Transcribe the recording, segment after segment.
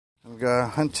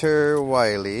Hunter,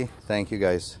 Wiley, thank you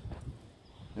guys,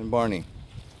 and Barney.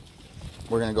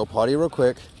 We're gonna go potty real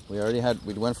quick. We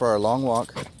went for our long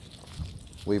walk.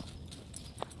 We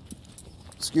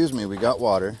got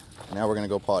water. Now we're gonna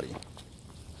go potty.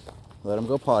 Let them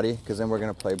go potty, because then we're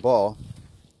gonna play ball.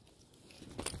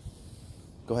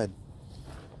 Go ahead.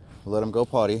 We'll let them go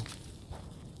potty.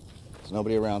 There's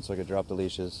nobody around, so I could drop the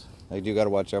leashes. I do gotta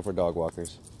watch out for dog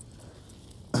walkers.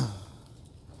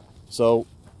 So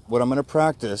what I'm going to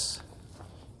practice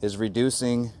is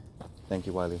reducing, thank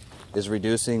you Wiley, is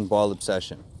reducing ball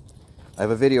obsession. I have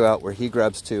a video out where he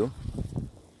grabs 2.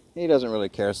 He doesn't really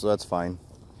care, so that's fine.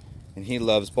 And he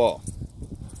loves ball.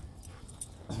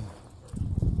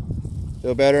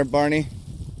 Feel better, Barney?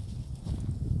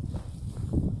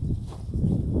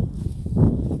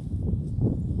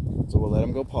 So we'll let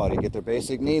him go potty, get their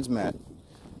basic needs met.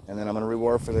 And then I'm going to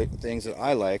reward for the things that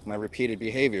I like, my repeated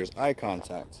behaviors, eye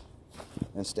contact,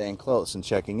 and staying close and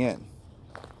checking in.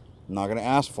 I'm not going to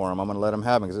ask for them. I'm going to let them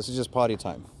have them, because this is just potty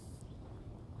time.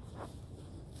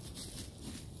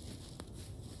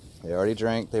 They already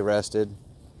drank. They rested.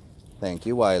 Thank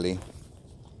you, Wiley.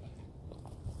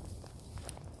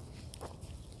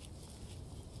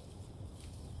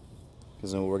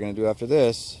 Because then what we're going to do after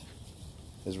this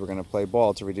is we're going to play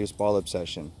ball to reduce ball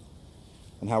obsession.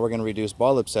 And how we're going to reduce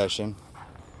ball obsession,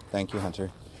 thank you,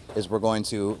 Hunter, is we're going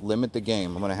to limit the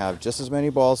game. I'm going to have just as many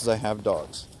balls as I have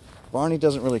dogs. Barney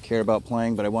doesn't really care about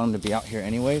playing, but I want him to be out here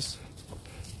anyways,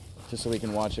 just so we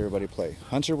can watch everybody play.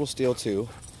 Hunter will steal 2.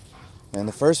 And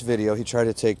the first video, he tried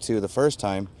to take 2 the first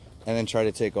time, and then tried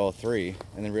to take all 3,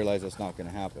 and then realized that's not going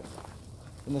to happen.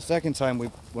 And the second time,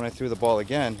 when I threw the ball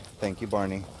again, thank you,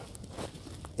 Barney,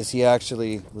 is he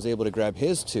actually was able to grab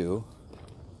his 2.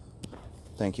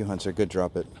 Thank you, Hunter. Good,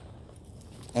 drop it.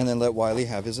 And then let Wiley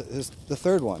have the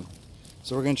third one.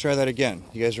 So we're going to try that again.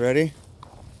 You guys ready?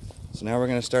 So now we're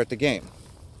going to start the game.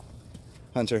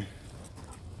 Hunter.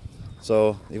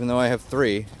 So even though I have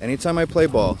 3, anytime I play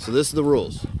ball, so this is the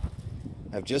rules.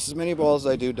 I have just as many balls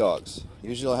as I do dogs.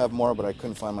 Usually I'll have more, but I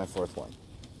couldn't find my 4th one.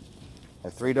 I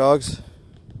have 3 dogs,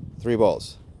 3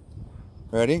 balls.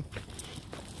 Ready?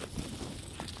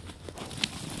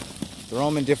 Throw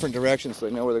them in different directions so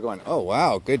they know where they're going. Oh,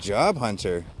 wow. Good job,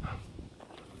 Hunter.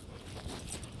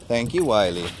 Thank you,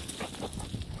 Wiley.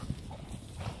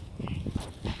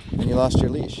 And you lost your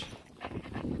leash.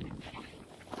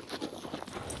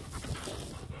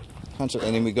 Hunter,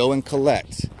 and then we go and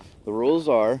collect. The rules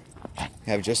are,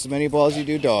 have just as many balls as you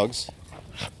do dogs.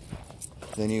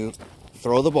 Then you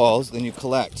throw the balls, then you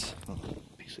collect. Oh,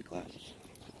 piece of glass.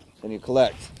 Then you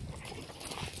collect.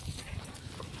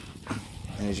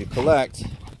 And as you collect,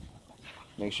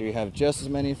 make sure you have just as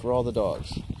many for all the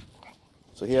dogs.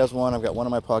 So he has 1, I've got 1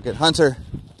 in my pocket. Hunter!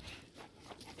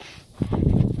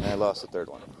 And I lost the 3rd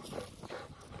one.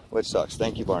 Which sucks.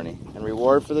 Thank you, Barney. And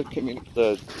reward for the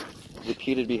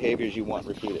repeated behaviors you want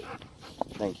repeated.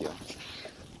 Thank you.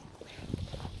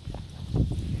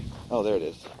 Oh, there it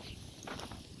is.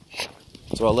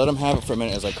 So I'll let him have it for a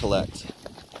minute as I collect.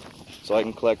 So I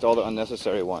can collect all the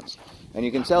unnecessary ones. And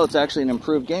you can tell it's actually an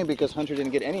improved game because Hunter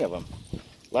didn't get any of them.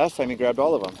 Last time he grabbed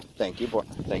all of them. Thank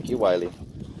you, Wiley.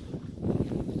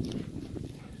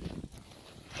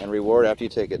 And reward after you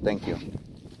take it. Thank you.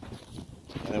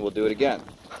 And then we'll do it again.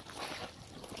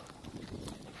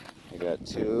 I got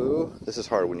 2. This is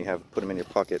hard when you put them in your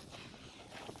pocket.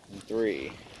 And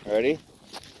 3. Ready?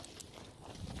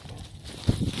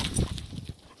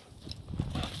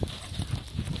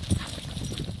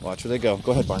 Watch where they go.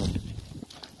 Go ahead, Barney.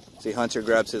 See, Hunter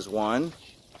grabs his 1.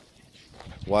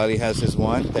 Wiley has his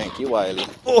 1. Thank you, Wiley.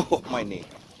 Oh, my knee.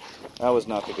 That was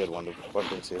not the good one to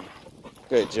bump into.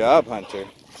 Good job, Hunter.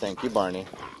 Thank you, Barney.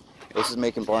 This is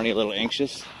making Barney a little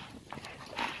anxious,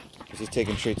 because he's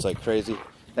taking treats like crazy.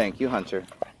 Thank you, Hunter.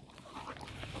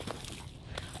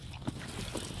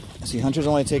 See, Hunter's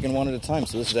only taking 1 at a time,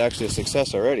 so this is actually a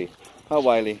success already. Hi,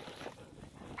 Wiley.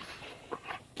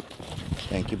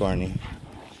 Thank you, Barney.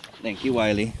 Thank you,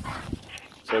 Wiley.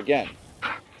 So again,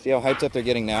 see how hyped up they're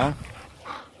getting now?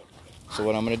 So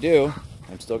what I'm going to do,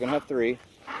 I'm still going to have 3.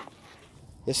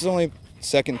 This is only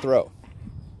 2nd throw.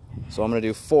 So I'm going to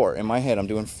do 4. In my head, I'm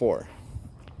doing 4.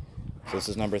 So this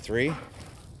is number 3.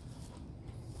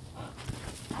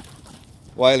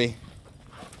 Wiley.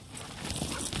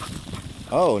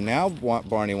 Oh, now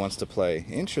Barney wants to play.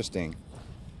 Interesting.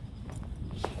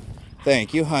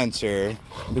 Thank you, Hunter.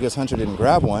 Because Hunter didn't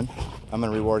grab 1, I'm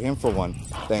going to reward him for 1.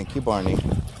 Thank you, Barney.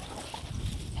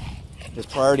 His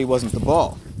priority wasn't the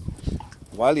ball.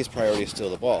 Wiley's priority is still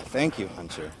the ball. Thank you,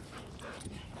 Hunter.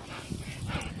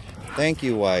 Thank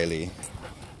you, Wiley.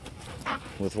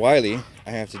 With Wiley, I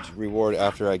I have to reward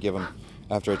after I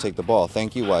take the ball.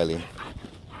 Thank you, Wiley.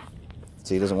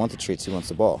 See, he doesn't want the treats, he wants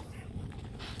the ball.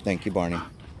 Thank you, Barney.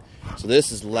 So this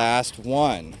is last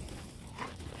one.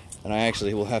 And I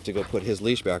actually will have to go put his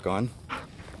leash back on.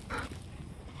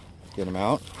 Get him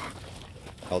out.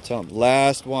 I'll tell him.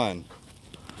 Last one.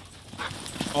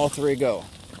 All three go.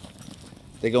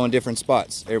 They go in different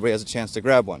spots. Everybody has a chance to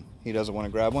grab one. He doesn't want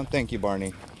to grab one. Thank you,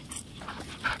 Barney.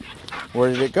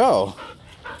 Where did it go?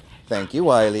 Thank you,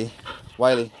 Wiley.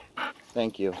 Wiley,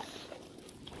 thank you.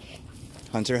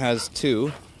 Hunter has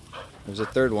two. There's a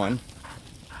third one.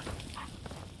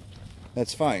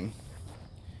 That's fine.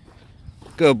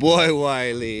 Good boy,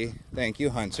 Wiley. Thank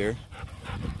you, Hunter.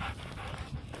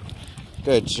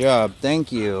 Good job.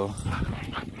 Thank you.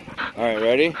 All right,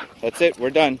 ready? That's it. We're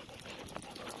done.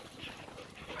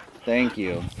 Thank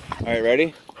you. All right,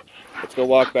 ready? Let's go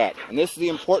walk back. And this is the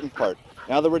important part.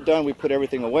 Now that we're done, we put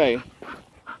everything away.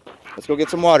 Let's go get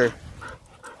some water.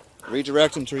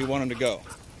 Redirect him to where you want him to go.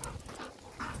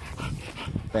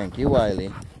 Thank you,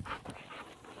 Wiley.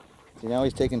 See, now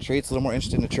he's taking treats, a little more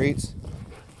interested in the treats.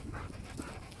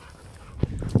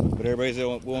 But everybody's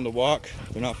willing to walk.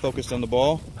 They're not focused on the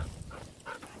ball.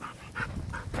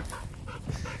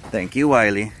 Thank you,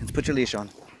 Wiley. Let's put your leash on.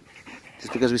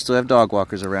 Just because we still have dog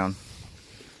walkers around.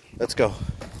 Let's go.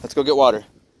 Let's go get water.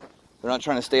 They're not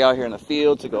trying to stay out here in the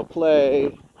field to go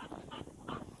play.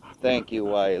 Thank you,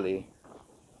 Wiley.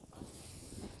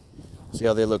 See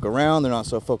how they look around? They're not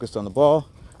so focused on the ball.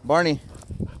 Barney.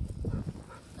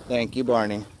 Thank you,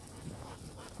 Barney.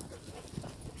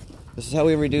 This is how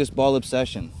we reduce ball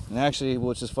obsession. And actually,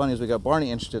 which is funny, is we got Barney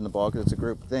interested in the ball because it's a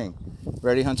group thing.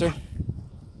 Ready, Hunter?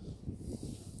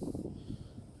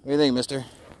 What do you think, mister?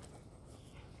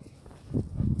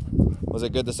 Was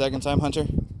it good the second time, Hunter?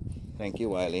 Thank you,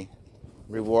 Wiley.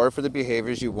 Reward for the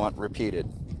behaviors you want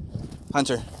repeated.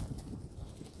 Hunter.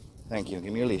 Thank you.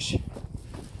 Give me your leash.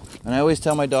 And I always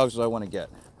tell my dogs what I want to get.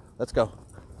 Let's go.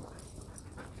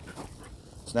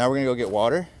 So now we're going to go get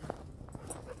water.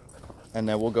 And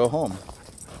then we'll go home.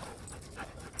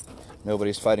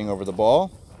 Nobody's fighting over the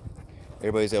ball.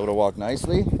 Everybody's able to walk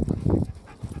nicely.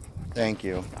 Thank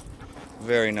you.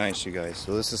 Very nice, you guys.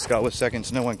 So this is Scott with Second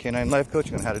to No One Canine Life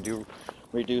Coaching on how to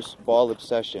reduce ball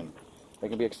obsession. They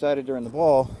can be excited during the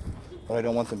ball, but I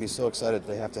don't want them to be so excited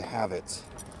they have to have it.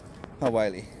 Oh,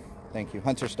 Wiley. Thank you.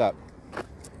 Hunter, stop.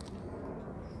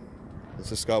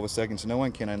 This is Scott with Second to No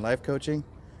One Canine Life Coaching.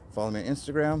 Follow me on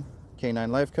Instagram, K9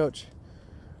 Life Coach.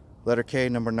 Letter K,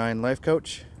 number 9 Life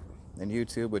Coach. And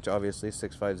YouTube, which obviously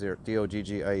 650,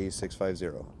 DOGGIE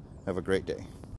 650. Have a great day.